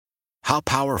How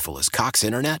powerful is Cox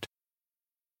Internet?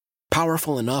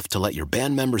 Powerful enough to let your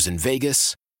band members in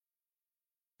Vegas,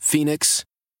 Phoenix,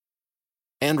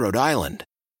 and Rhode Island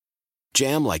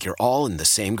jam like you're all in the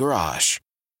same garage.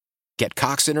 Get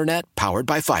Cox Internet powered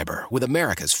by fiber with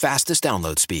America's fastest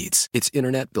download speeds. It's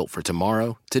internet built for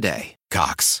tomorrow, today.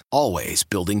 Cox, always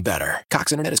building better.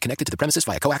 Cox Internet is connected to the premises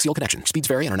via coaxial connection. Speeds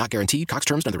vary and are not guaranteed. Cox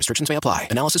terms and other restrictions may apply.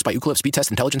 Analysis by Ookla Speed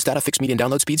Test Intelligence Data. Fixed median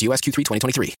download speeds. US Q3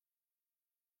 2023.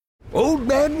 Old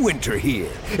Man Winter here.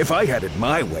 If I had it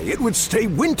my way, it would stay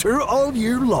winter all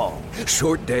year long.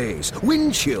 Short days,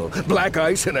 wind chill, black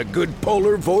ice, and a good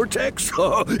polar vortex.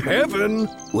 Oh, heaven!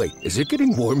 Wait, is it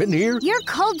getting warm in here? Your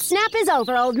cold snap is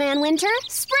over, Old Man Winter.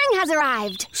 Spring has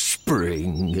arrived.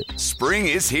 Spring. Spring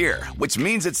is here, which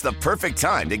means it's the perfect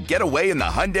time to get away in the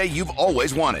Hyundai you've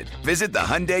always wanted. Visit the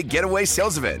Hyundai Getaway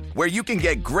Sales Event, where you can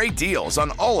get great deals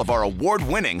on all of our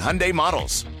award-winning Hyundai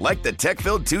models, like the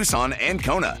tech-filled Tucson and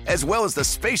Kona, as well as the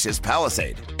spacious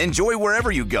Palisade. Enjoy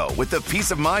wherever you go with the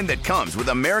peace of mind that comes with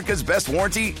America's best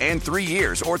warranty and 3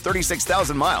 years or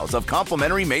 36,000 miles of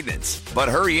complimentary maintenance. But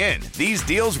hurry in, these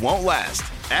deals won't last.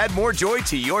 Add more joy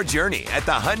to your journey at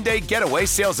the Hyundai Getaway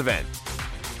Sales Event.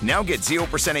 Now get 0%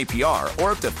 APR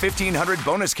or up to $1,500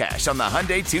 bonus cash on the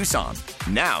Hyundai Tucson.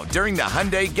 Now, during the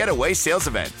Hyundai Getaway Sales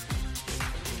Event.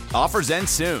 Offers end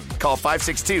soon. Call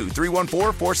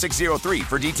 562-314-4603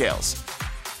 for details.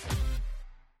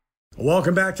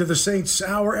 Welcome back to the Saints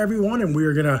Hour, everyone, and we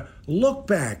are going to look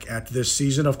back at this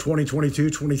season of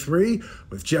 2022-23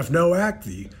 with Jeff Nowak,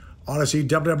 the Odyssey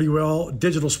WWL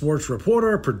digital sports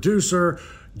reporter, producer,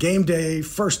 Game Day,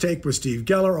 First Take with Steve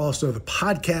Geller, also the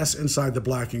podcast Inside the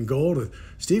Black and Gold with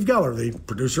Steve Geller, the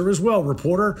producer as well,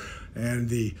 reporter, and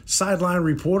the sideline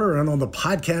reporter, and on the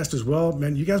podcast as well.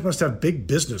 Man, you guys must have big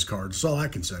business cards. That's all I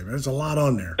can say, man. There's a lot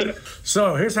on there.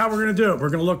 So here's how we're going to do it. We're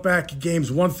going to look back at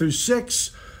games 1 through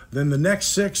 6, then the next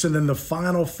 6, and then the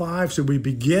final 5. So we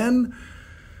begin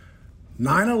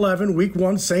 9-11, week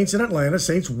 1, Saints in Atlanta.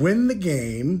 Saints win the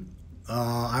game.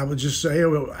 I would just say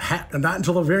not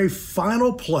until the very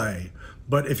final play.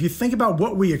 But if you think about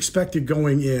what we expected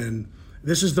going in,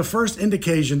 this is the first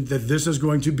indication that this is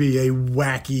going to be a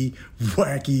wacky,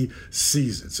 wacky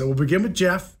season. So we'll begin with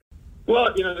Jeff.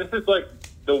 Well, this is like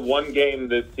the one game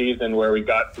this season where we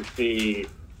got to see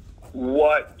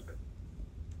what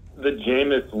the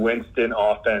Jameis Winston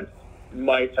offense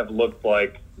might have looked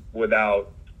like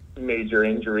without major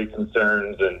injury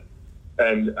concerns.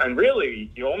 And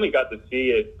really, you only got to see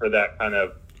it for that kind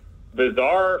of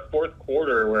bizarre fourth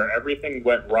quarter where everything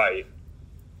went right.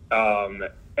 And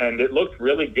it looked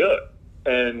really good.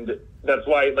 And that's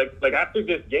why, like after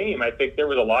this game, I think there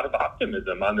was a lot of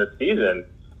optimism on this season.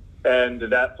 And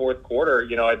that fourth quarter,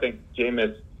 I think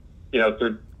Jameis,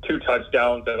 threw 2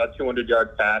 touchdowns, about 200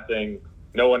 yards passing,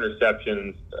 no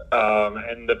interceptions.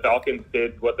 And the Falcons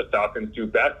did what the Falcons do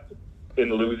best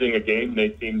in losing a game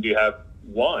they seem to have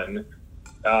won.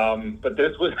 But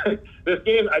this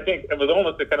game, I think it was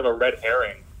almost a kind of a red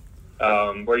herring,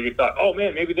 where you thought, oh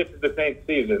man, maybe this is the Saints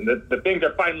season. The things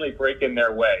are finally breaking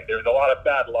their way. There was a lot of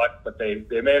bad luck, but they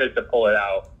managed to pull it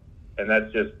out. And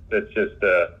that's just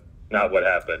not what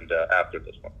happened after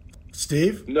this one.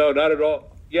 Steve? No, not at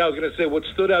all. Yeah, I was going to say what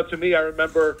stood out to me, I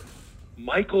remember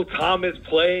Michael Thomas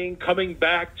coming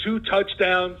back, 2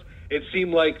 touchdowns. It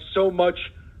seemed like so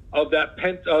much of that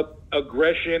pent-up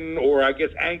aggression, or I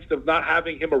guess angst of not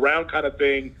having him around kind of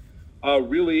thing,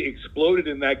 really exploded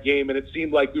in that game, and it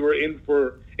seemed like we were in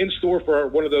store for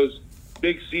one of those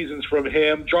big seasons from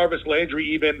him. Jarvis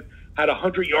Landry even had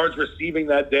 100 yards receiving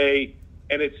that day,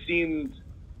 and it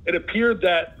appeared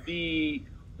that the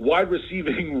wide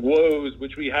receiving woes,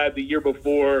 which we had the year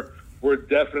before, were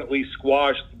definitely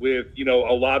squashed with,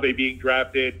 Olave being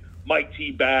drafted, Mike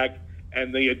T back,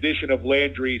 and the addition of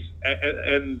Landry.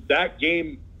 And that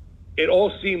game, it all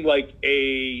seemed like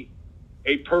a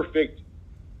perfect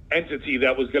entity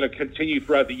that was going to continue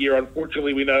throughout the year.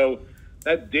 Unfortunately, we know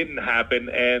that didn't happen.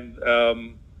 And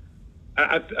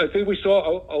I think we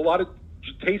saw a lot of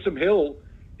Taysom Hill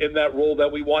in that role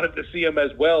that we wanted to see him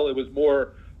as well. It was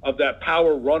more of that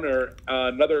power runner,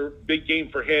 another big game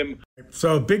for him.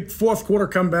 So big fourth quarter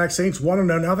comeback, Saints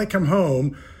 1-0. Now they come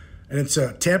home, and it's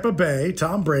Tampa Bay,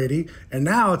 Tom Brady, and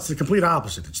now it's the complete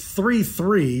opposite. It's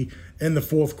 3-3 in the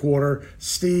fourth quarter.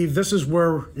 Steve, this is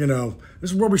where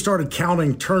we started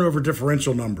counting turnover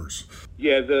differential numbers.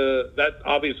 Yeah, that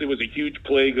obviously was a huge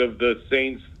plague of the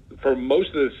Saints for most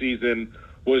of the season,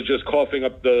 was just coughing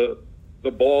up the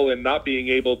ball and not being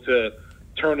able to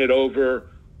turn it over.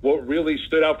 What really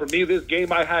stood out for me this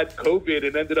game, I had COVID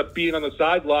and ended up being on the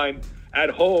sideline at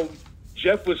home.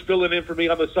 Jeff was filling in for me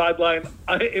on the sideline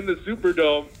in the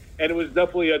Superdome, and it was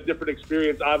definitely a different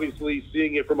experience, obviously,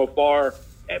 seeing it from afar.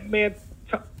 And, man,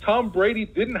 Tom Brady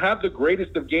didn't have the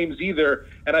greatest of games either,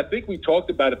 and I think we talked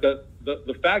about it,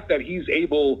 the fact that he's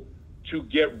able to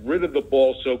get rid of the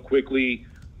ball so quickly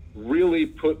really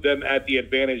put them at the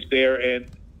advantage there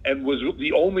and was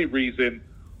the only reason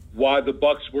why the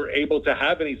Bucs were able to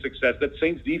have any success. That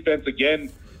Saints defense,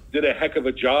 again, did a heck of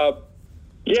a job.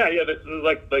 Yeah, this is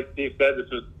like Steve said, this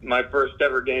was my first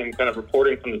ever game kind of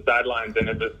reporting from the sidelines, and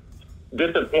it was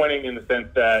disappointing in the sense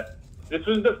that this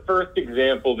was the first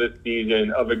example this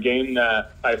season of a game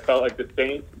that I felt like the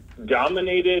Saints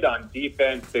dominated on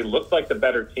defense. They looked like the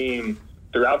better team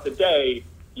throughout the day,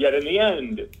 yet in the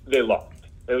end, they lost.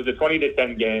 It was a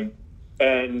 20-10 game,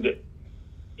 and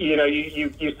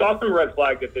you saw some red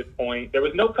flags at this point. There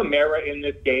was no Kamara in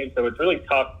this game, so it's really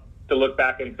tough to look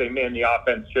back and say, man, the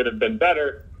offense should have been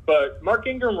better. But Mark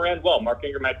Ingram ran well. Mark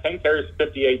Ingram had 10 carries,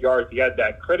 58 yards. He had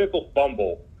that critical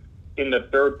fumble in the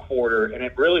third quarter, and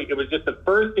it was just the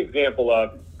first example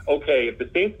of, okay, if the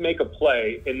Saints make a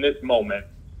play in this moment,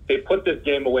 they put this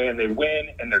game away and they win,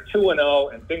 and they're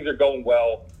 2-0, and things are going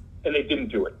well, and they didn't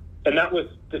do it. And that was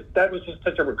just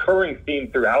such a recurring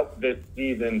theme throughout this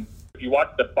season. If you watch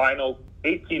the final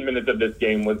 18 minutes of this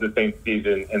game was the Saints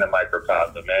season in a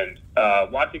microcosm.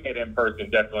 And watching it in person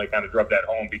definitely kind of drove that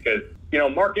home because,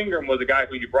 Mark Ingram was a guy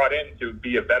who you brought in to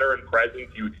be a veteran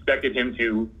presence. You expected him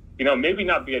to, maybe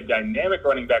not be a dynamic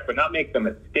running back, but not make the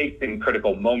mistakes in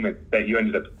critical moments that you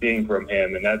ended up seeing from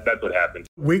him. And that's what happened.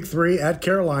 Week 3 at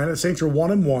Carolina. The Saints are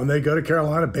 1-1. They go to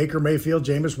Carolina, Baker Mayfield,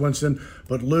 Jameis Winston,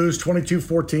 but lose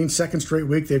 22-14. Second straight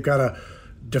week. They've got a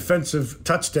defensive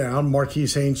touchdown.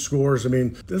 Marquise Haynes scores. I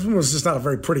mean, this one was just not a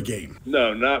very pretty game.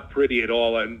 No, not pretty at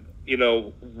all. And,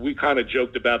 we kind of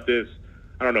joked about this.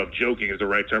 I don't know if joking is the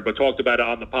right term, but talked about it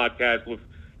on the podcast with,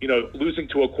 losing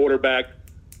to a quarterback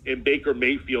in Baker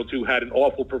Mayfield who had an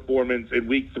awful performance in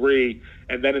week 3.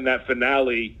 And then in that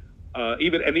finale,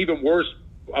 even worse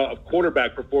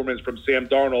quarterback performance from Sam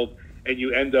Darnold, and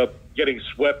you end up getting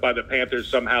swept by the Panthers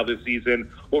somehow this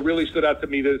season. What really stood out to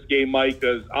me this game, Mike,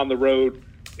 is on the road,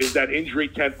 is that injury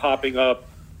kept popping up.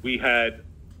 We had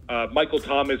Michael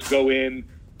Thomas go in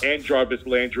and Jarvis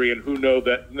Landry, and who knew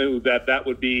that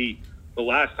would be the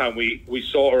last time we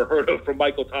saw or heard of from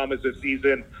Michael Thomas this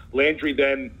season. Landry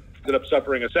then ended up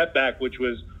suffering a setback, which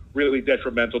was really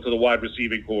detrimental to the wide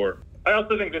receiving core. I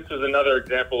also think this is another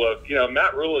example of,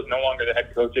 Matt Rule is no longer the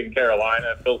head coach in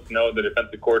Carolina. Phil Snow, the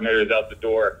defensive coordinator, is out the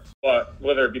door. But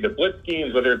whether it be the blitz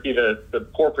schemes, whether it be the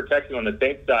poor protection on the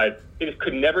Saints side, they just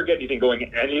could never get anything going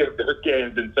in any of those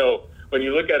games. And so when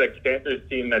you look at a Panthers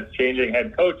team that's changing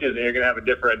head coaches and you're going to have a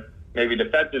different, maybe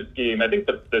defensive scheme, I think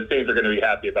the Saints are going to be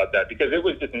happy about that because it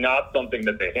was just not something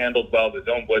that they handled well. The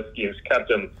zone blitz schemes kept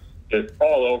them just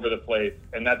all over the place.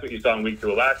 And that's what you saw in week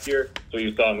 2 of last year. That's what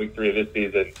you saw in week 3 of this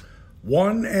season.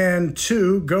 1 and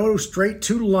 2 go straight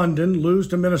to London, lose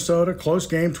to Minnesota, close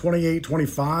game,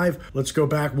 28-25. Let's go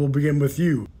back. We'll begin with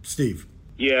you, Steve.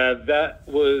 Yeah, that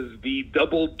was the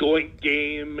double doink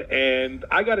game, and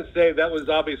I got to say that was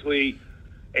obviously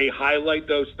a highlight,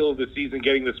 though, still of the season,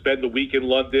 getting to spend the week in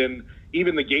London.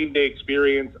 Even the game day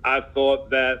experience, I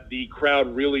thought that the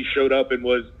crowd really showed up and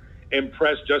was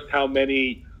impressed just how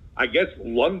many, I guess,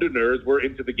 Londoners were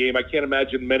into the game. I can't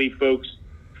imagine many folks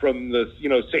from the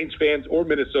Saints fans or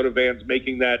Minnesota fans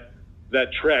making that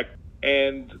trek.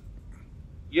 And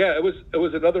yeah, it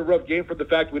was another rough game for the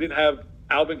fact we didn't have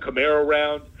Alvin Kamara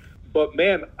around. But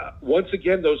man, once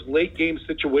again, those late game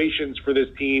situations for this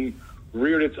team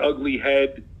reared its ugly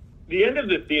head. The end of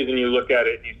the season, you look at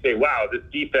it and you say, wow, this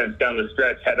defense down the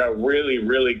stretch had a really,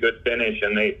 really good finish.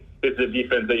 And this is a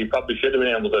defense that you probably should have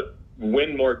been able to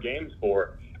win more games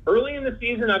for. Early in the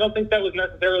season, I don't think that was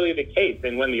necessarily the case.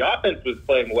 And when the offense was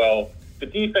playing well, the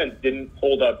defense didn't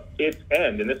hold up its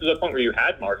end. And this is a point where you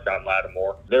had Marshawn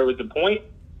Lattimore. There was a point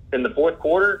in the fourth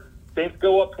quarter, Saints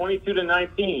go up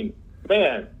 22-19.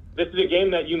 Man, this is a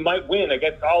game that you might win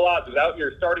against all odds without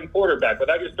your starting quarterback,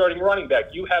 without your starting running back.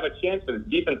 You have a chance for the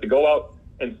defense to go out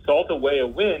and salt away a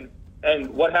win.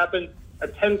 And what happened? A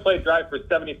 10-play drive for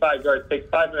 75 yards, takes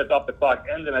 5 minutes off the clock,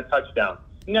 ends in a touchdown.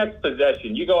 Next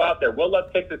possession, you go out there. Will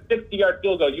Lutz takes a 60-yard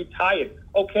field goal. You tie it.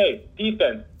 Okay,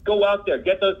 defense, go out there.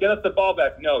 Get us the ball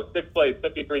back. No, 6 plays,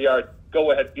 53 yards,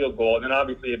 go-ahead field goal. And then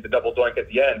obviously you have the double doink at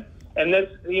the end. And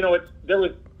that's, there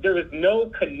was no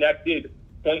connected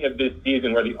point of this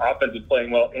season where the offense is playing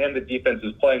well and the defense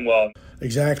is playing well.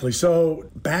 Exactly. So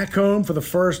back home for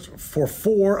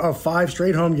 4 of 5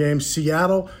 straight home games,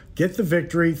 Seattle get the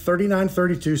victory,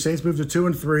 39-32. Saints move to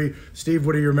 2-3. Steve,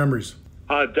 what are your memories?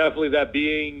 Definitely that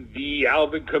being the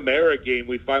Alvin Kamara game.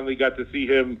 We finally got to see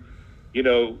him,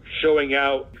 showing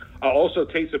out. Also,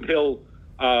 Taysom Hill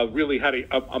really had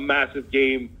a massive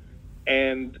game,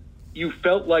 and you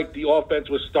felt like the offense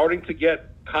was starting to get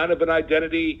kind of an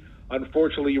identity.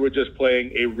 Unfortunately, you were just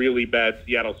playing a really bad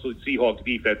Seattle Seahawks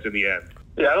defense in the end.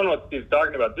 Yeah, I don't know what Steve's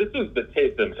talking about. This is the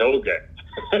Taysom Hill game.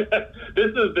 This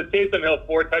is the Taysom Hill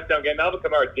 4-touchdown game. Alvin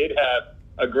Kamara did have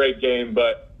a great game,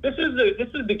 but this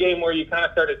is the game where you kind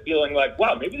of started feeling like,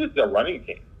 wow, maybe this is a running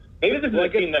team. Maybe this is a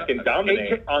team that can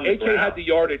dominate on the ground. AK had the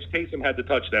yardage, Taysom had the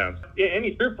touchdowns. Yeah, and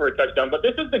he threw for a touchdown, but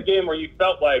this is the game where you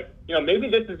felt like, maybe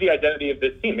this is the identity of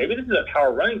this team. Maybe this is a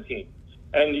power running team.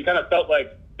 And you kind of felt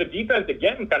like the defense,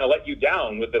 again, kind of let you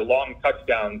down with the long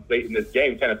touchdowns late in this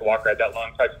game. Kenneth Walker had that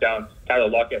long touchdown. Tyler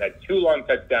Lockett had 2 long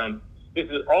touchdowns. This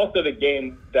is also the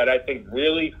game that I think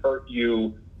really hurt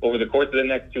you over the course of the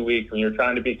next 2 weeks when you're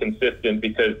trying to be consistent,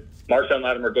 because Marshawn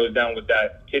Lattimore goes down with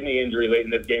that kidney injury late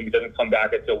in this game. He doesn't come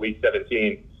back until week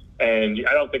 17. And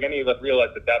I don't think any of us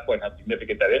realized at that point how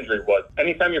significant that injury was.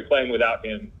 Anytime you're playing without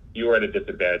him, you were at a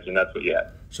disadvantage, and that's what you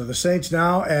had. So the Saints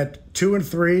now at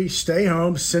 2-3, stay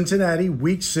home. Cincinnati,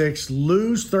 week 6,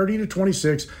 lose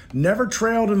 30-26. Never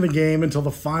trailed in the game until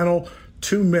the final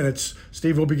 2 minutes.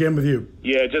 Steve, we'll begin with you.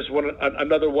 Yeah, just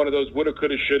another one of those woulda,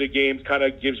 coulda, shoulda games. Kind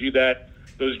of gives you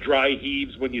those dry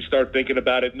heaves when you start thinking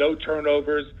about it. No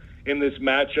turnovers in this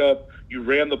matchup. You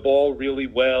ran the ball really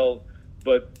well,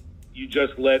 but you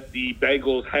just let the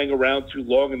Bengals hang around too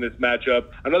long in this matchup.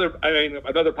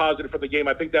 Another positive for the game,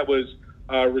 I think that was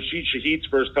Rashid Shaheed's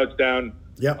first touchdown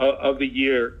of the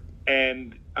year.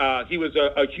 And he was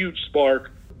a huge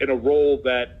spark in a role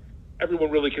that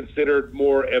everyone really considered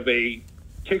more of a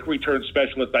kick return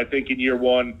specialist, I think, in year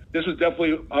one. This was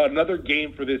definitely another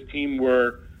game for this team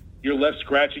where you're left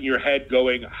scratching your head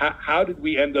going, how did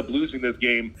we end up losing this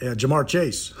game? Yeah, Jamar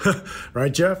Chase.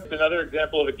 Right, Jeff? It's another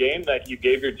example of a game that you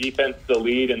gave your defense the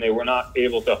lead and they were not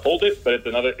able to hold it, but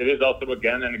it is also,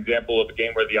 again, an example of a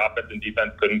game where the offense and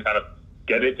defense couldn't kind of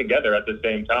get it together at the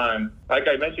same time. Like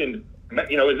I mentioned,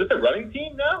 is this a running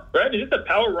team now? Right? Is this a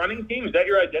power running team? Is that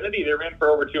your identity? They ran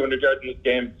for over 200 yards in this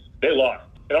game. They lost.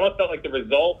 It almost felt like the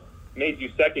result made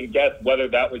you second guess whether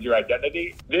that was your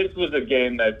identity. This was a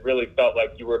game that really felt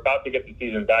like you were about to get the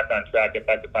season back on track, get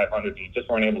back to 500, and you just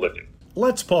weren't able to do.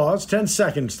 Let's pause 10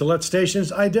 seconds to let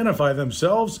stations identify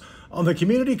themselves on the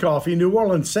Community Coffee New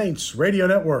Orleans Saints radio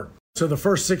network. So the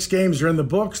first 6 games are in the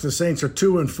books. The Saints are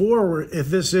 2-4. If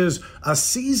this is a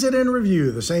season in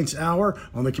review, the Saints Hour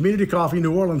on the Community Coffee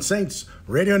New Orleans Saints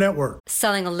radio network.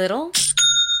 Selling a little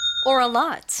or a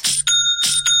lot?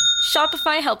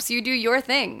 Shopify helps you do your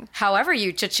thing, however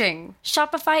you cha-ching.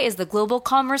 Shopify is the global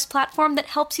commerce platform that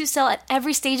helps you sell at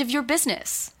every stage of your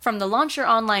business. From the launch your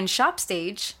online shop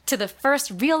stage, to the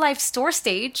first real-life store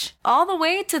stage, all the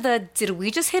way to the did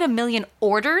we just hit 1 million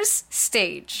orders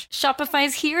stage. Shopify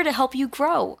is here to help you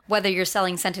grow. Whether you're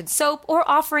selling scented soap or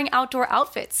offering outdoor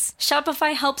outfits,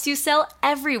 Shopify helps you sell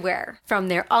everywhere. From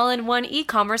their all-in-one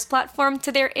e-commerce platform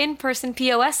to their in-person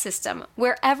POS system,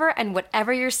 wherever and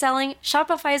whatever you're selling,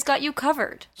 Shopify's got you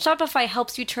covered. Shopify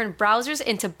helps you turn browsers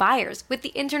into buyers with the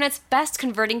internet's best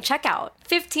converting checkout.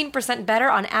 15% better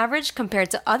on average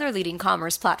compared to other leading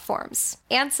commerce platforms.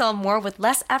 And sell more with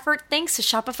less effort thanks to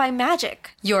Shopify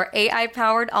Magic, your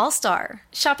AI-powered all-star.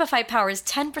 Shopify powers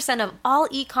 10% of all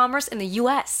e-commerce in the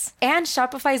U.S. And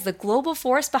Shopify is the global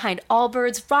force behind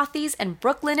Allbirds, Rothy's, and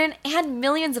Brooklinen, and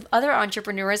millions of other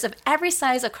entrepreneurs of every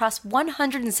size across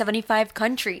 175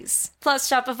 countries. Plus,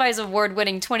 Shopify's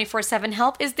award-winning 24/7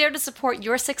 help is there to support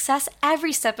your success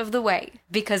every step of the way.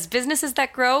 Because businesses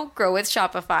that grow, grow with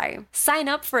Shopify. Sign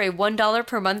up for a $1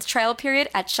 per month trial period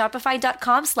at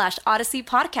shopify.com/Odyssey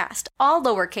Podcast, all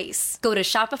lowercase. Go to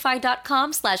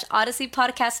shopify.com/Odyssey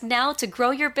Podcast now to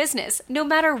grow your business, no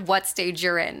matter what stage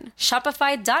you're in.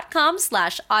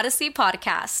 Shopify.com/Odyssey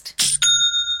Podcast.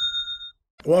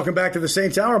 Welcome back to the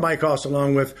Saints Hour. Mike Hoss,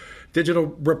 along with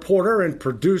digital reporter and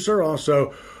producer,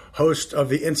 also host of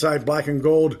the Inside Black and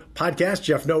Gold podcast,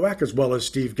 Jeff Nowak, as well as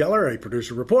Steve Geller, a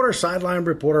producer, reporter, sideline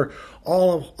reporter.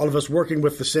 All of us working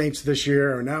with the Saints this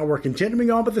year, and now we're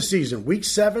continuing on with the season. Week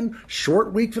 7,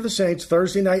 short week for the Saints,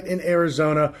 Thursday night in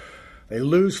Arizona. They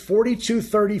lose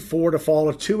 42-34 to fall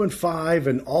to 2-5,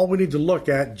 and all we need to look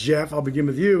at, Jeff, I'll begin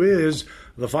with you, is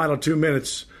the final 2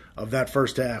 minutes of that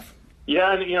first half.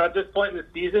 Yeah, and at this point in the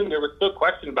season, there was still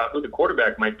question about who the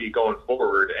quarterback might be going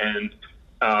forward, and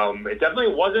it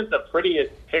definitely wasn't the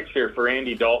prettiest picture for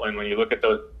Andy Dalton when you look at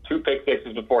those 2 pick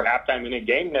sixes before halftime in a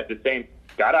game that the Saints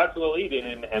got out to a lead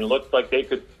in and looked like they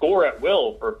could score at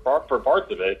will for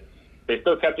parts of it. They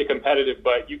still kept it competitive,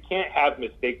 but you can't have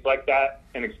mistakes like that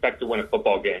and expect to win a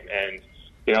football game. And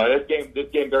this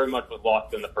game very much was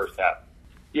lost in the first half.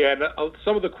 Yeah, and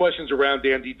some of the questions around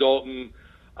Andy Dalton,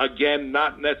 Again,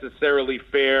 not necessarily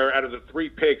fair. Out of the 3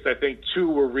 picks, I think 2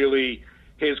 were really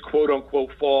his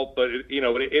quote-unquote fault, but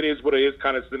it is what it is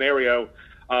kind of scenario.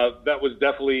 That was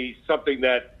definitely something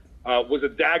that was a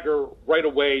dagger right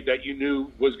away that you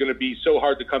knew was going to be so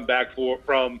hard to come back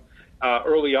from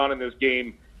early on in this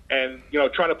game. And,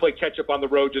 trying to play catch-up on the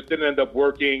road just didn't end up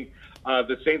working.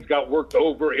 The Saints got worked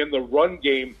over in the run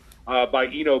game by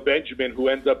Eno Benjamin, who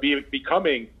ends up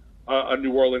becoming a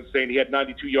New Orleans Saint. He had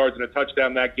 92 yards and a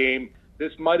touchdown that game.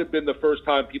 This might have been the first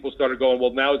time people started going,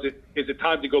 well, now is it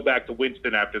time to go back to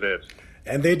Winston after this?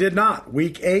 And they did not.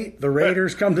 Week 8, the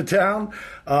Raiders come to town.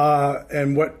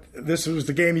 This was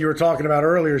the game you were talking about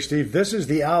earlier, Steve. This is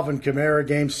the Alvin Kamara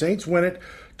game. Saints win it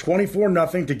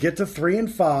 24-0 to get to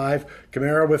 3-5.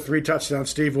 Kamara with 3 touchdowns.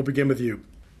 Steve, we'll begin with you.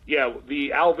 Yeah,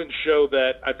 the Alvin show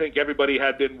that I think everybody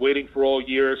had been waiting for all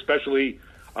year, especially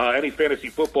any fantasy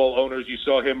football owners. You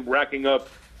saw him racking up,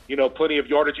 plenty of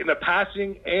yardage in the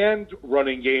passing and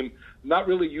running game. Not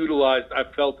really utilized, I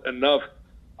felt, enough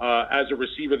as a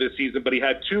receiver this season, but he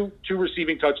had two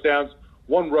receiving touchdowns,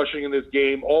 1 rushing in this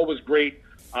game. All was great.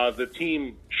 The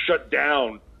team shut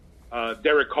down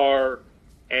Derek Carr,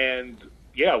 and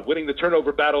winning the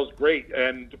turnover battle is great,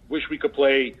 and wish we could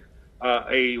play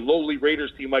a lowly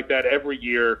Raiders team like that every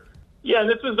year. Yeah, and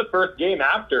this was the first game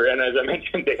after, and as I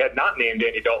mentioned, they had not named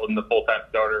Andy Dalton the full-time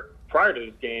starter. Prior to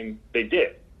this game, they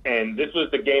did. And this was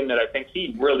the game that I think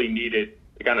he really needed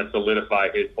to kind of solidify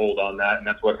his hold on that, and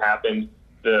that's what happened.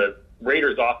 The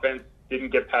Raiders offense didn't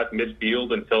get past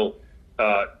midfield until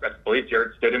I believe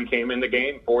Jarrett Stidham came in the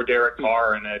game for Derek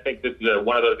Carr, and I think this is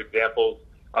one of those examples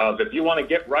of if you want to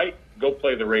get right, go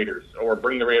play the Raiders, or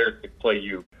bring the Raiders to play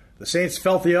you. The Saints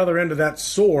felt the other end of that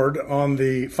sword on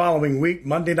the following week,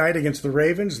 Monday night against the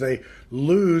Ravens. They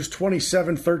lose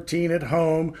 27-13 at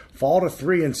home, fall to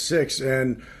 3-6,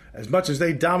 and as much as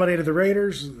they dominated the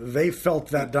Raiders, they felt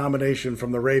that domination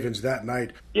from the Ravens that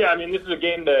night. Yeah, I mean, this is a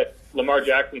game that Lamar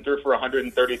Jackson threw for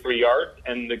 133 yards,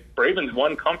 and the Ravens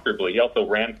won comfortably. He also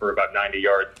ran for about 90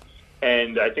 yards.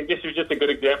 And I think this is just a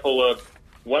good example of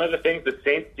one of the things the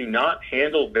Saints do not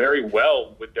handle very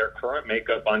well with their current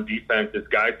makeup on defense is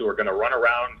guys who are going to run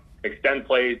around, extend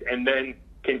plays, and then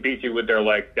can beat you with their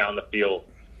legs down the field.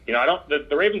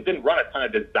 The Ravens didn't run a ton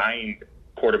of designed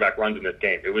quarterback runs in this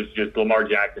game. It was just Lamar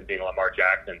Jackson being Lamar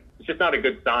Jackson. It's just not a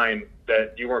good sign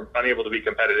that you were unable to be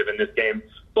competitive in this game.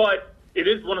 But it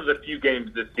is one of the few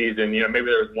games this season, maybe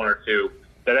there was 1 or 2,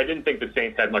 that I didn't think the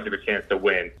Saints had much of a chance to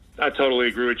win. I totally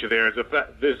agree with you there.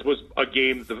 This was a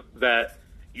game that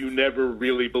you never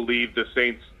really believed the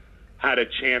Saints had a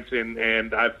chance in,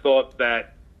 and I thought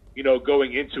that,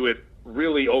 going into it,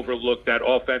 really overlooked that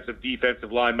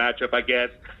offensive-defensive line matchup, I guess,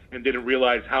 and didn't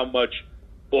realize how much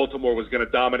Baltimore was going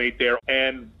to dominate there,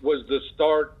 and was the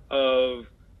start of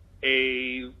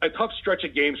a tough stretch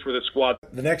of games for the squad.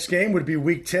 The next game would be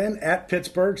Week 10 at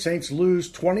Pittsburgh. Saints lose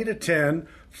 20-10,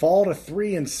 fall to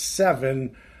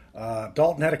 3-7.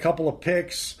 Dalton had a couple of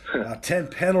picks, 10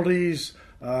 penalties.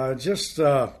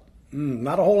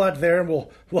 Not a whole lot there, and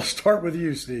we'll start with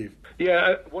you, Steve.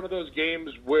 Yeah, one of those games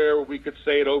where we could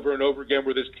say it over and over again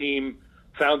where this team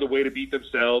found a way to beat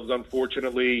themselves,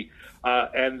 unfortunately,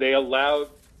 and they allowed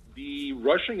the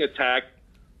rushing attack.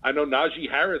 I know Najee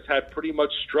Harris had pretty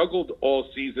much struggled all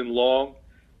season long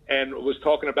and was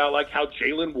talking about like how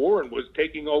Jaylen Warren was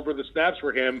taking over the snaps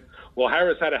for him. Well,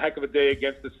 Harris had a heck of a day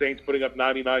against the Saints, putting up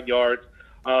 99 yards.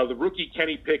 The rookie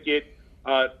Kenny Pickett,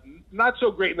 not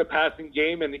so great in the passing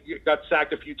game, and he got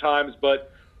sacked a few times,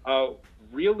 but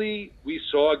really we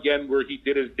saw again where he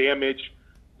did his damage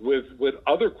with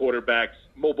other quarterbacks,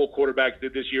 mobile quarterbacks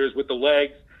did this year, is with the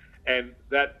legs, and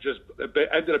that just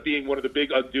ended up being one of the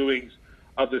big undoings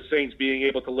of the Saints, being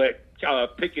able to let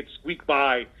Pickett squeak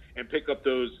by and pick up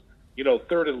those,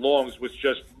 3rd and longs, which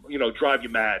just, drive you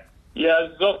mad. Yeah,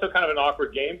 this is also kind of an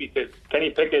awkward game because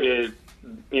Kenny Pickett is,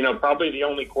 probably the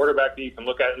only quarterback that you can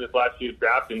look at in this last year's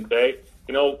draft and say,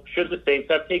 should the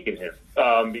Saints have taken him?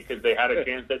 Because they had a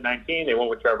chance at 19. They went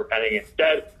with Trevor Penning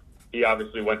instead. He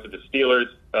obviously went to the Steelers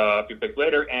a few picks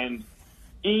later, and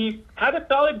he had a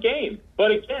solid game.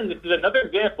 But again, this is another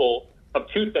example of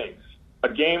 2 things. A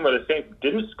game where the Saints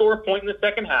didn't score a point in the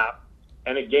second half,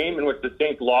 and a game in which the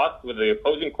Saints lost with the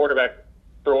opposing quarterback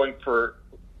throwing for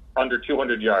under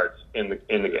 200 yards in the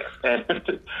game.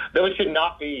 And those should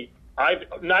not be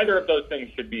neither of those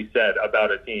things should be said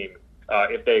about a team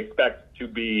if they expect to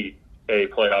be a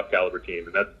playoff caliber team,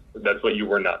 and that's what you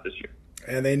were not this year.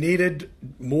 And they needed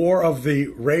more of the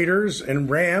Raiders and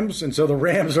Rams, and so the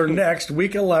Rams are next.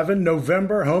 Week 11,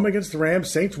 November, home against the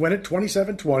Rams. Saints win it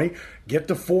 27-20, get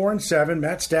to 4-7.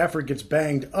 Matt Stafford gets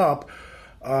banged up.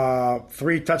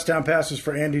 3 touchdown passes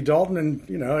for Andy Dalton.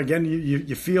 And, again,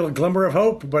 you feel a glimmer of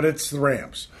hope, but it's the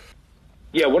Rams.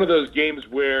 Yeah, one of those games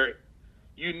where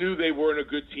you knew they weren't a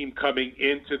good team coming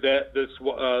into this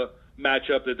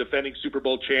matchup. The defending Super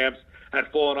Bowl champs had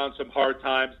fallen on some hard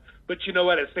times. But you know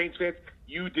what? As Saints fans,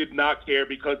 you did not care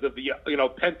because of the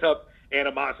pent-up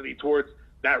animosity towards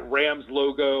that Rams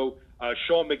logo,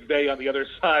 Sean McVay on the other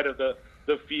side of the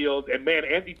field. And, man,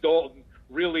 Andy Dalton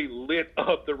really lit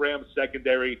up the Rams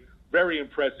secondary. Very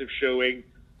impressive showing.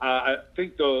 I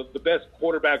think the best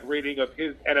quarterback rating of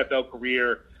his NFL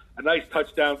career. A nice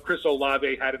touchdown Chris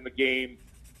Olave had in the game.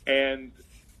 And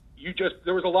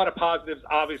there was a lot of positives,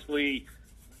 obviously,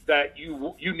 that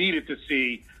you needed to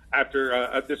see after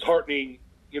a disheartening,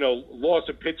 loss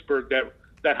of Pittsburgh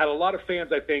that had a lot of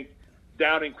fans, I think,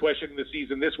 down and questioning the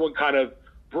season. This one kind of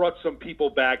brought some people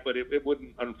back, but it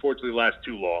wouldn't, unfortunately, last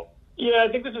too long. Yeah,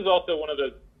 I think this is also one of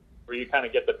those where you kind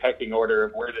of get the pecking order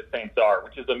of where the Saints are,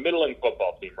 which is a middling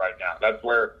football team right now. That's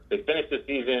where they finished the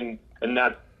season, and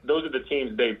those are the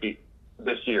teams they beat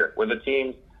this year, were the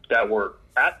teams that were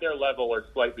at their level or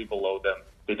slightly below them.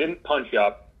 They didn't punch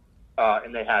up,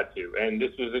 and they had to. And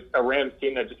this was a Rams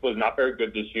team that just was not very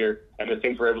good this year, and the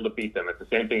Saints were able to beat them. It's the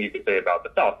same thing you could say about the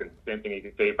Falcons, the same thing you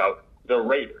could say about the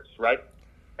Raiders, right?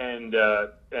 And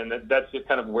that's just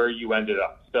kind of where you ended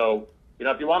up. So,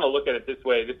 if you want to look at it this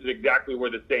way, this is exactly where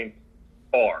the Saints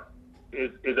are,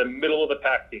 is a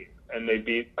middle-of-the-pack team, and they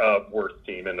beat a worse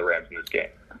team in the Rams in this game.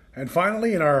 And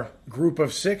finally, in our group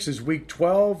of 6 is Week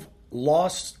 12,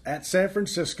 lost at San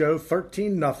Francisco,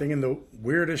 13-0 in the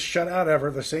weirdest shutout ever.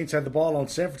 The Saints had the ball on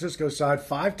San Francisco's side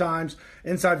 5 times,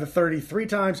 inside the 30 3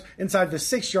 times, inside the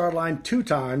 6-yard line 2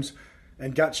 times,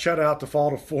 and got shut out to fall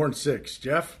to 4-6.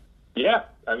 Jeff? Yeah,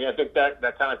 I think that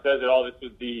kind of says it all. This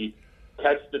was the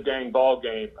catch the dang ball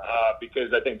game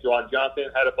because I think Juwan Johnson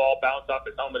had a ball bounce off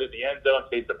his helmet in the end zone.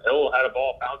 Taysom Hill had a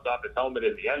ball bounce off his helmet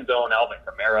in the end zone. Alvin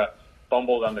Kamara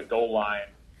fumbled on the goal line.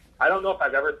 I don't know if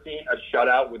I've ever seen a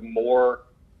shutout with more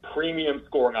premium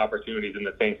scoring opportunities than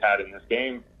the Saints had in this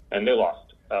game, and they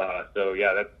lost. So,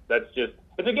 yeah, that's just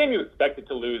 – it's a game you expected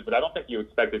to lose, but I don't think you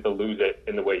expected to lose it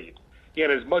in the way you did. Yeah,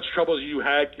 and as much trouble as you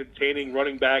had containing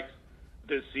running backs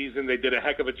this season, they did a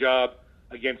heck of a job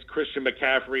against Christian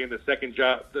McCaffrey, and the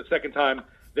second time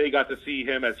they got to see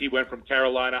him as he went from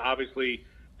Carolina, obviously,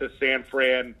 to San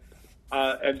Fran.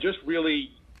 And just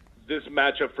really this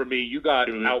matchup for me, you got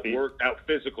outworked,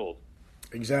 out-physicaled.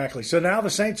 Exactly. So now the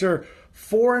Saints are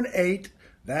 4-8.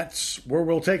 That's where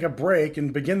we'll take a break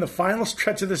and begin the final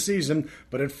stretch of the season.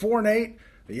 But at 4-8,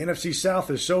 the NFC South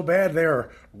is so bad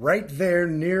they're right there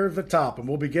near the top. And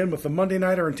we'll begin with the Monday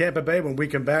Nighter in Tampa Bay when we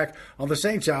come back on the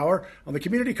Saints Hour on the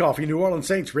Community Coffee New Orleans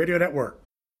Saints Radio Network.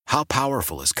 How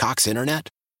powerful is Cox Internet?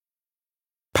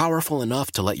 Powerful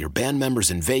enough to let your band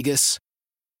members in Vegas,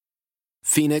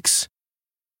 Phoenix,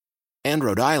 and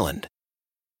Rhode Island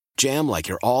jam like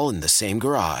you're all in the same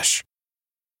garage.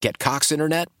 Get Cox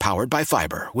Internet powered by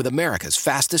fiber with America's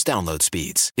fastest download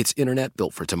speeds. It's internet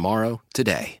built for tomorrow,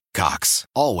 today. Cox,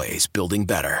 always building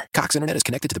better. Cox Internet is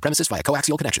connected to the premises via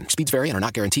coaxial connection. Speeds vary and are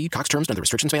not guaranteed. Cox terms and other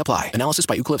restrictions may apply. Analysis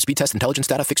by Ookla Speed Test Intelligence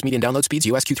Data. Fixed median download speeds.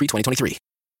 US Q3 2023.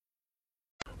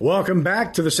 Welcome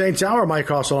back to the Saints Hour. Mike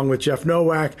Hoss along with Jeff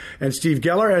Nowak and Steve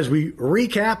Geller as we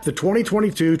recap the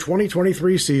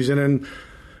 2022-2023 season. And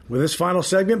with this final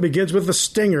segment begins with the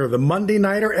stinger, the Monday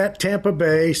Nighter at Tampa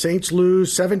Bay. Saints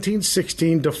lose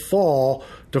 17-16 to fall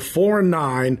to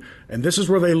 4-9, and this is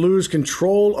where they lose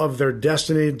control of their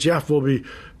destiny. Jeff, we'll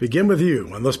begin with you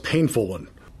on this painful one.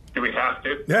 Do we have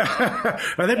to?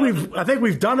 I think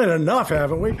we've done it enough,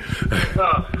 haven't we?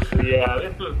 Yeah,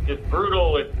 this was just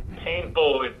brutal. It's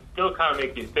painful. It still kind of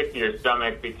makes you sick to your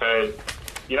stomach because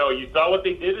you saw what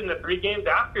they did in the 3 games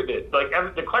after this. Like,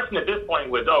 the question at this point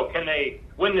was, can they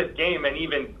win this game and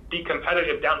even be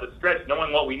competitive down the stretch,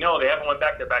 knowing what we know? They haven't won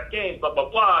back-to-back games, blah, blah,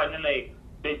 blah. And then they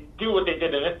do what they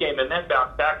did in this game and then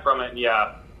bounce back from it. And,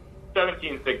 yeah,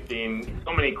 17-16,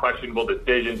 so many questionable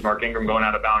decisions. Mark Ingram going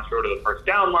out of bounds short of the first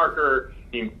down marker.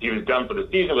 He was done for the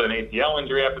season with an ACL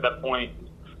injury after that point.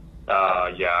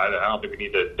 I don't think we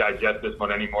need to digest this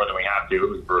one any more than we have to. It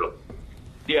was brutal.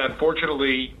 Yeah,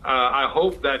 unfortunately, I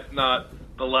hope that's not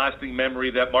the lasting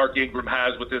memory that Mark Ingram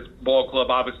has with this ball club.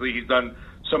 Obviously, he's done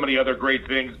so many other great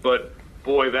things, but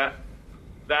boy, that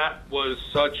was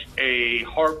such a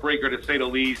heartbreaker to say the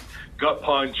least, gut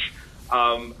punch.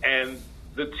 And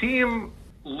the team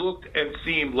looked and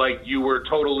seemed like you were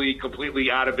totally,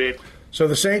 completely out of it. So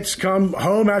the Saints come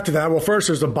home after that. Well, first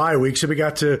there's the bye week, so we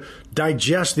got to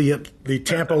digest the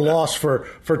Tampa loss for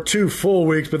 2 full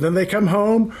weeks. But then they come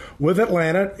home with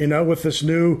Atlanta, with this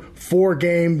new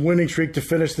 4-game winning streak to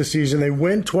finish the season. They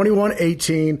win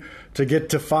 21-18 to get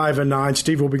to 5-9.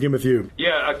 Steve, we'll begin with you.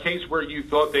 Yeah, a case where you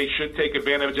thought they should take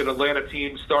advantage of an Atlanta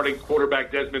team starting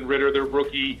quarterback Desmond Ridder, their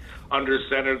rookie under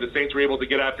center. The Saints were able to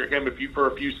get after him for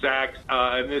a few sacks,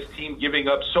 and this team giving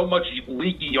up so much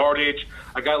leaky yardage.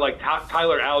 A guy like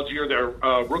Tyler Algier, their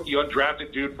rookie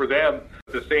undrafted dude for them.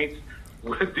 The Saints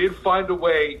did find a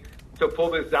way to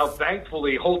pull this out.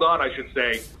 Thankfully, hold on, I should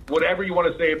say, whatever you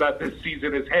want to say about this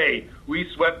season is, hey,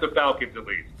 we swept the Falcons at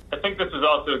least. I think this is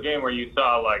also a game where you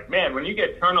saw, man, when you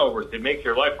get turnovers, it makes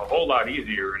your life a whole lot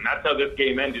easier. And that's how this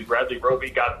game ended. Bradley Roby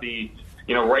got the,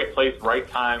 right place, right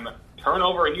time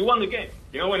turnover, and you won the game.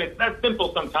 And it's that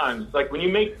simple sometimes. Like when you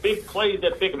make big plays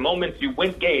at big moments, you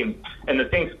win games. And the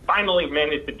Saints finally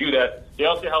managed to do that. They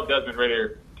also held Desmond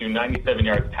Ridder to 97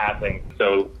 yards passing.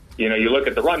 So, you look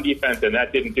at the run defense, and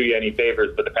that didn't do you any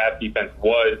favors, but the pass defense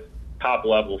was top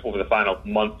level for the final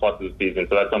month plus of the season.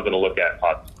 So that's something to look at,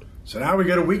 possibly. So now we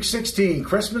go to Week 16,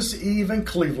 Christmas Eve in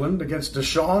Cleveland against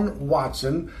Deshaun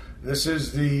Watson. This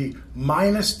is the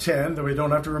 -10, though we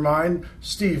don't have to remind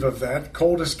Steve of that.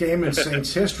 Coldest game in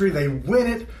Saints history. They win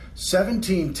it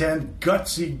 17-10.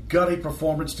 Gutty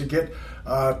performance to get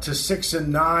to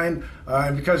 6-9.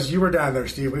 And because you were down there,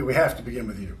 Steve, we have to begin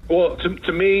with you. Well,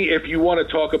 to me, if you want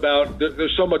to talk about,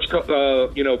 there's so much,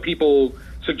 people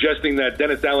suggesting that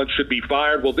Dennis Allen should be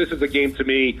fired. Well, this is a game to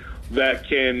me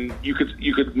that you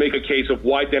could make a case of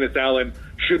why Dennis Allen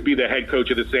should be the head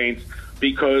coach of the Saints,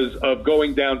 because of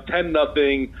going down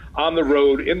 10-0 on the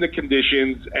road in the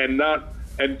conditions and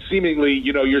seemingly,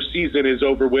 your season is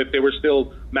over with. They were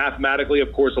still mathematically,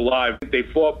 of course, alive. They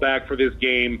fought back for this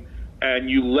game, and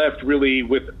you left really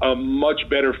with a much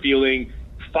better feeling.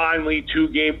 Finally, 2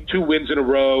 wins in a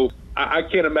row. I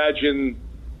can't imagine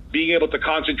being able to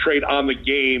concentrate on the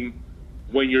game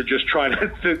when you're just trying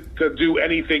to do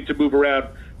anything to move around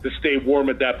to stay warm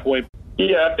at that point.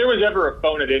 Yeah, if there was ever a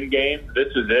phone-it-in game, this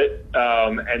is it.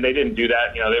 And they didn't do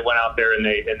that. They went out there and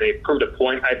they proved a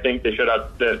point. I think they should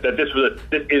have that this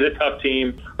is a tough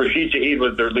team. Rashid Shaheed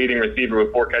was their leading receiver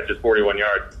with 4 catches, 41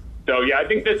 yards. So yeah, I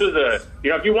think this is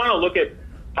if you want to look at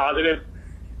positive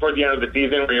toward the end of the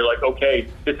season, where you're like, okay,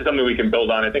 this is something we can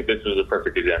build on. I think this was a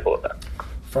perfect example of that.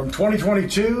 From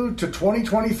 2022 to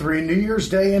 2023, New Year's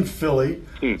Day in Philly,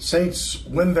 Saints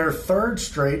win their 3rd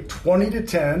straight,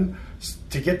 20-10,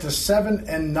 to get to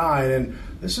 7-9. And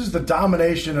this is the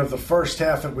domination of the first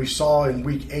half that we saw in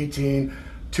Week 18.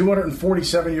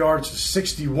 247 yards to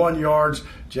 61 yards.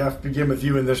 Jeff, begin with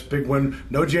you in this big win.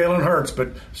 No Jalen Hurts, but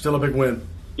still a big win.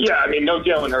 Yeah, no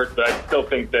Jalen Hurts, but I still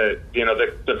think that,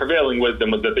 the prevailing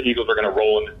wisdom was that the Eagles were going to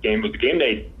roll in this game. It was a game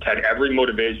they had every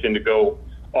motivation to go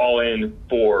all in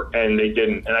for, and they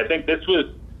didn't. And I think this was,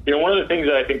 one of the things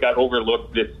that I think got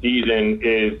overlooked this season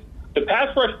is the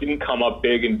pass rush didn't come up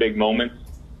big in big moments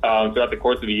throughout the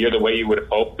course of the year the way you would have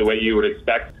hoped, the way you would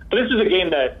expect. But this is a game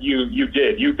that you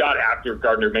did. You got after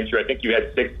Gardner Minshew. I think you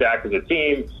had 6 sacks as a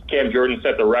team. Cam Jordan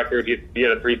set the record. He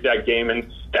had a 3-sack game, and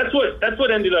that's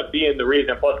what ended up being the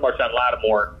reason, plus Marshawn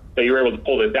Lattimore, that you were able to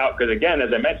pull this out. Because, again,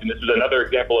 as I mentioned, this was another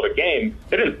example of a game.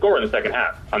 They didn't score in the second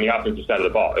half on the offensive side of the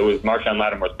ball. It was Marshawn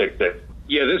Lattimore's pick 6.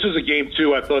 Yeah, this was a game,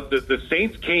 too. I thought that the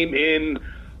Saints came in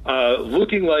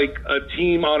looking like a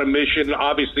team on a mission.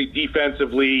 Obviously,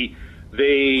 defensively,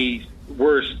 they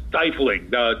were stifling.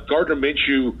 Gardner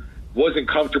Minshew wasn't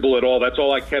comfortable at all. That's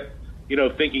all I kept,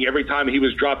 thinking every time he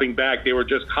was dropping back. They were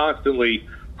just constantly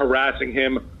harassing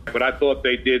him. But I thought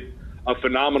they did a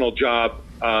phenomenal job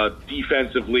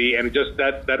defensively, and just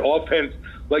that offense,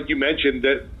 like you mentioned,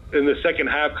 that in the second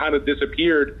half kind of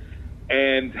disappeared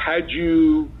and had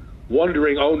you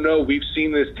wondering, oh no, we've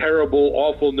seen this terrible,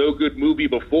 awful, no good movie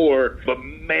before. But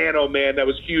man, oh man, that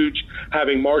was huge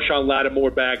having Marshawn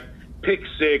Lattimore back. Pick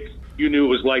 6, you knew it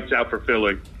was lights out for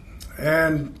Philly.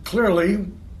 And clearly,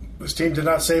 this team did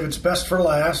not save its best for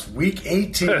last. Week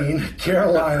 18,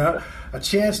 Carolina, a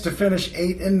chance to finish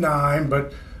 8-9,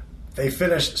 but they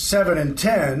finished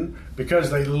 7-10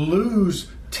 because they lose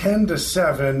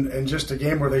 10-7 in just a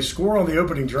game where they score on the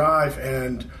opening drive,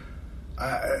 and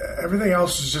everything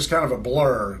else is just kind of a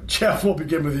blur. Jeff, we'll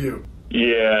begin with you.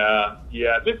 Yeah.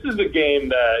 This is a game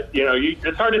that,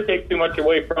 it's hard to take too much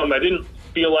away from. I didn't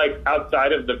feel like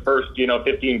outside of the first,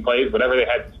 15 plays, whatever they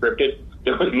had scripted,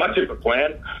 there was much of a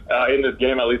plan in this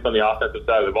game, at least on the offensive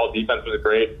side of the ball. Defense was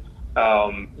great.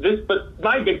 But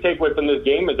my big takeaway from this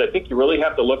game is I think you really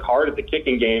have to look hard at the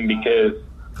kicking game because,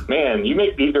 man, you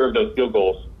make either of those field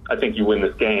goals I think you win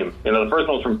this game. You know, the first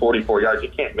one was from 44 yards. You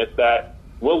can't miss that.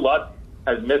 Will Lutz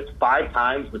has missed 5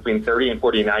 times between 30 and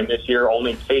 49 this year.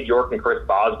 Only Cade York and Chris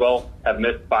Boswell have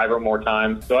missed 5 or more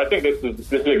times. So I think this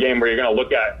is a game where you're going to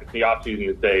look at the offseason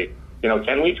and say, you know,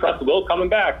 can we trust Will coming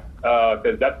back?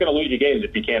 Because that's going to lose you games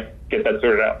if you can't get that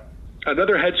sorted out.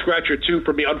 Another head scratcher, too,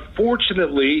 for me.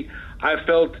 Unfortunately, I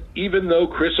felt even though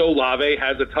Chris Olave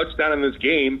has a touchdown in this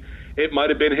game, it might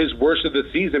have been his worst of the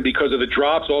season because of the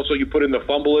drops. Also, you put in the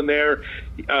fumble in there.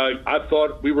 I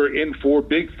thought we were in for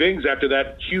big things after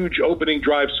that huge opening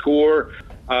drive score.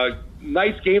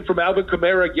 Nice game from Alvin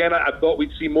Kamara again. I thought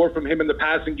we'd see more from him in the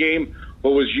passing game, but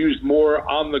was used more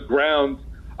on the ground.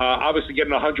 Obviously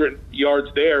getting 100 yards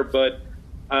there, but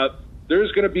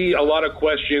there's going to be a lot of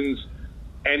questions.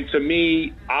 And to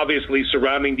me, obviously,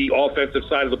 surrounding the offensive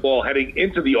side of the ball heading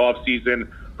into the offseason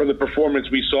from the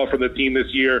performance we saw from the team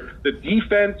this year. The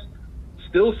defense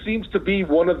still seems to be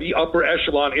one of the upper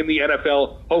echelon in the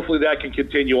NFL. Hopefully that can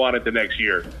continue on into next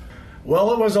year.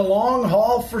 Well, it was a long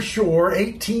haul for sure.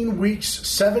 18 weeks,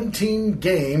 17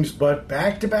 games, but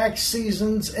back-to-back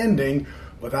seasons ending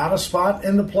without a spot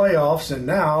in the playoffs. And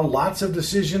now lots of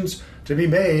decisions to be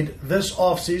made this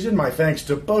offseason. My thanks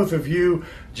to both of you,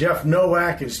 Jeff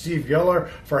Nowak and Steve Geller,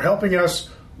 for helping us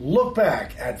look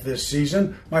back at this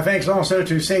season. My thanks also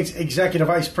to Saints Executive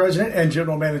Vice President and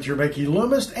General Manager Mickey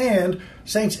Loomis and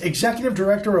Saints Executive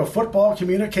Director of Football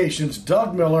Communications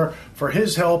Doug Miller for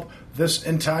his help this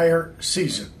entire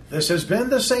season. This has been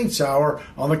the Saints Hour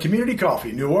on the Community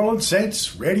Coffee New Orleans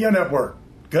Saints Radio Network.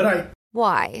 Good night.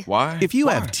 Why? If you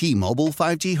have T-Mobile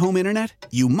 5G home internet,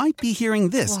 you might be hearing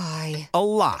this a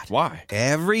lot. Why?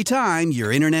 Every time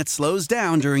your internet slows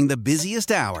down during the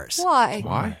busiest hours.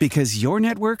 Why? Because your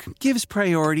network gives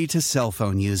priority to cell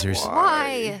phone users.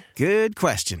 Why? Good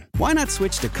question. Why not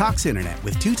switch to Cox Internet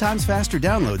with 2 times faster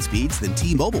download speeds than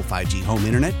T-Mobile 5G home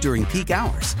internet during peak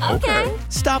hours? Okay.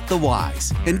 Stop the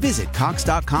whys and visit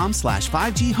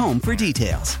cox.com/5G home for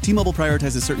details. T-Mobile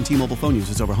prioritizes certain T-Mobile phone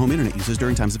users over home internet users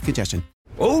during times of congestion.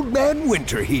 Old Man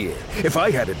Winter here. If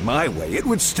I had it my way, it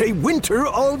would stay winter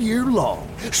all year long.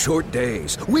 Short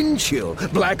days, wind chill,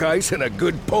 black ice, and a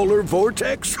good polar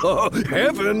vortex. Oh,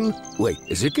 heaven. Wait,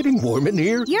 is it getting warm in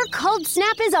here? Your cold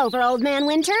snap is over, Old Man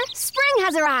Winter. Spring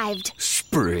has arrived.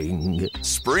 Spring.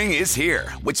 Spring is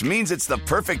here, which means it's the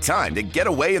perfect time to get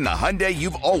away in the Hyundai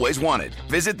you've always wanted.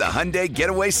 Visit the Hyundai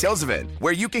Getaway Sales Event,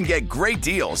 where you can get great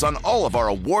deals on all of our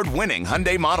award-winning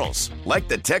Hyundai models, like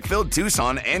the tech-filled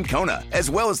Tucson and Kona,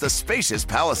 as well as the spacious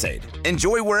Palisade.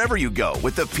 Enjoy wherever you go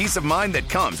with the peace of mind that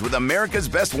comes with America's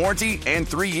best warranty and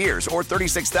 3 years or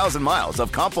 36,000 miles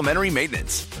of complimentary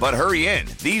maintenance. But hurry in,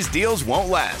 these deals won't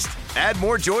last. Add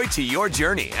more joy to your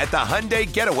journey at the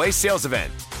Hyundai Getaway Sales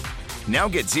Event. Now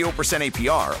get 0%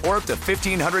 APR or up to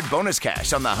 $1,500 bonus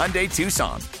cash on the Hyundai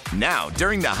Tucson. Now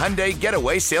during the Hyundai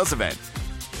Getaway Sales Event.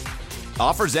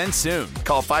 Offers end soon.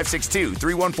 Call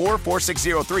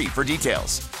 562-314-4603 for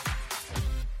details.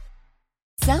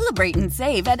 Celebrate and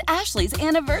save at Ashley's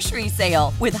Anniversary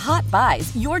Sale. With Hot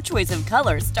Buys, your choice of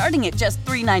colors starting at just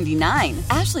 $3.99.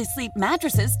 Ashley Sleep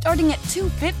mattresses starting at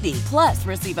 $2.50. Plus,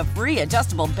 receive a free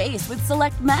adjustable base with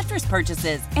select mattress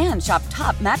purchases. And shop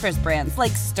top mattress brands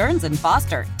like Stearns &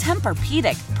 Foster,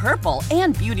 Tempur-Pedic, Purple,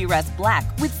 and Beautyrest Black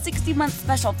with 60-month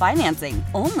special financing.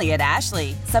 Only at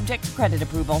Ashley. Subject to credit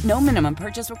approval. No minimum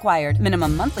purchase required.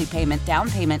 Minimum monthly payment,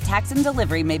 down payment, tax, and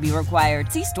delivery may be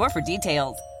required. See store for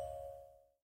details.